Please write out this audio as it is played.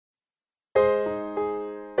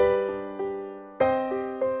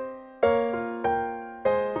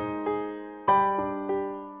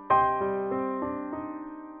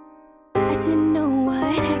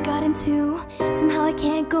to. Somehow I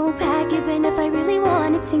can't go back even if I really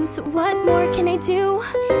wanted to. So what more can I do?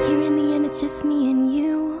 Here in the end it's just me and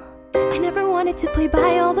you. I never wanted to play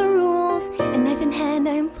by all the rules, and knife in hand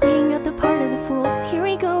I'm playing out the part of the fool. So here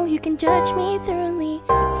we go, you can judge me thoroughly.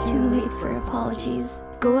 It's too late for apologies.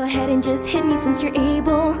 Go ahead and just hit me since you're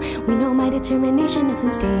able. We know my determination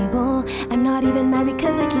isn't stable. I'm not even mad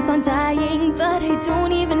because I keep on dying, but I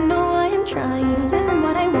don't even know why I'm trying. This isn't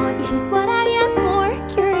what I want, yet it's what I asked for.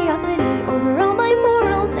 Curiosity over all my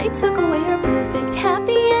morals. I took away her perfect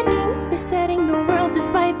happy ending, resetting the world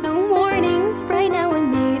despite the warnings. Right now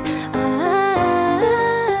I'm made of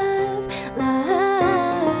love.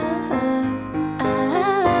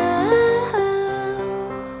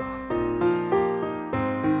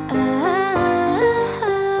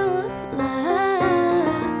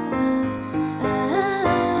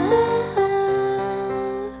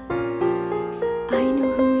 I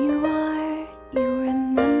know who you are, you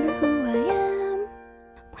remember who I am.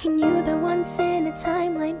 We knew that once in a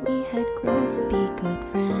timeline we had grown to be good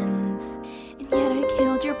friends. And yet I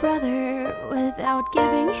killed your brother without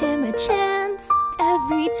giving him a chance.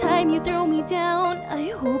 Every time you throw me down, I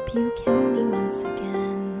hope you kill me once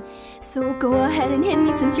again. So go ahead and hit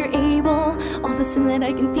me since you're able. All the sin that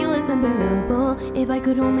I can feel is unbearable. If I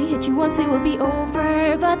could only hit you once it would be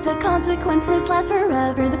over, but the consequences last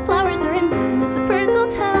forever. The flowers are in bloom as the birds will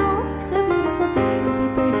tell. It's a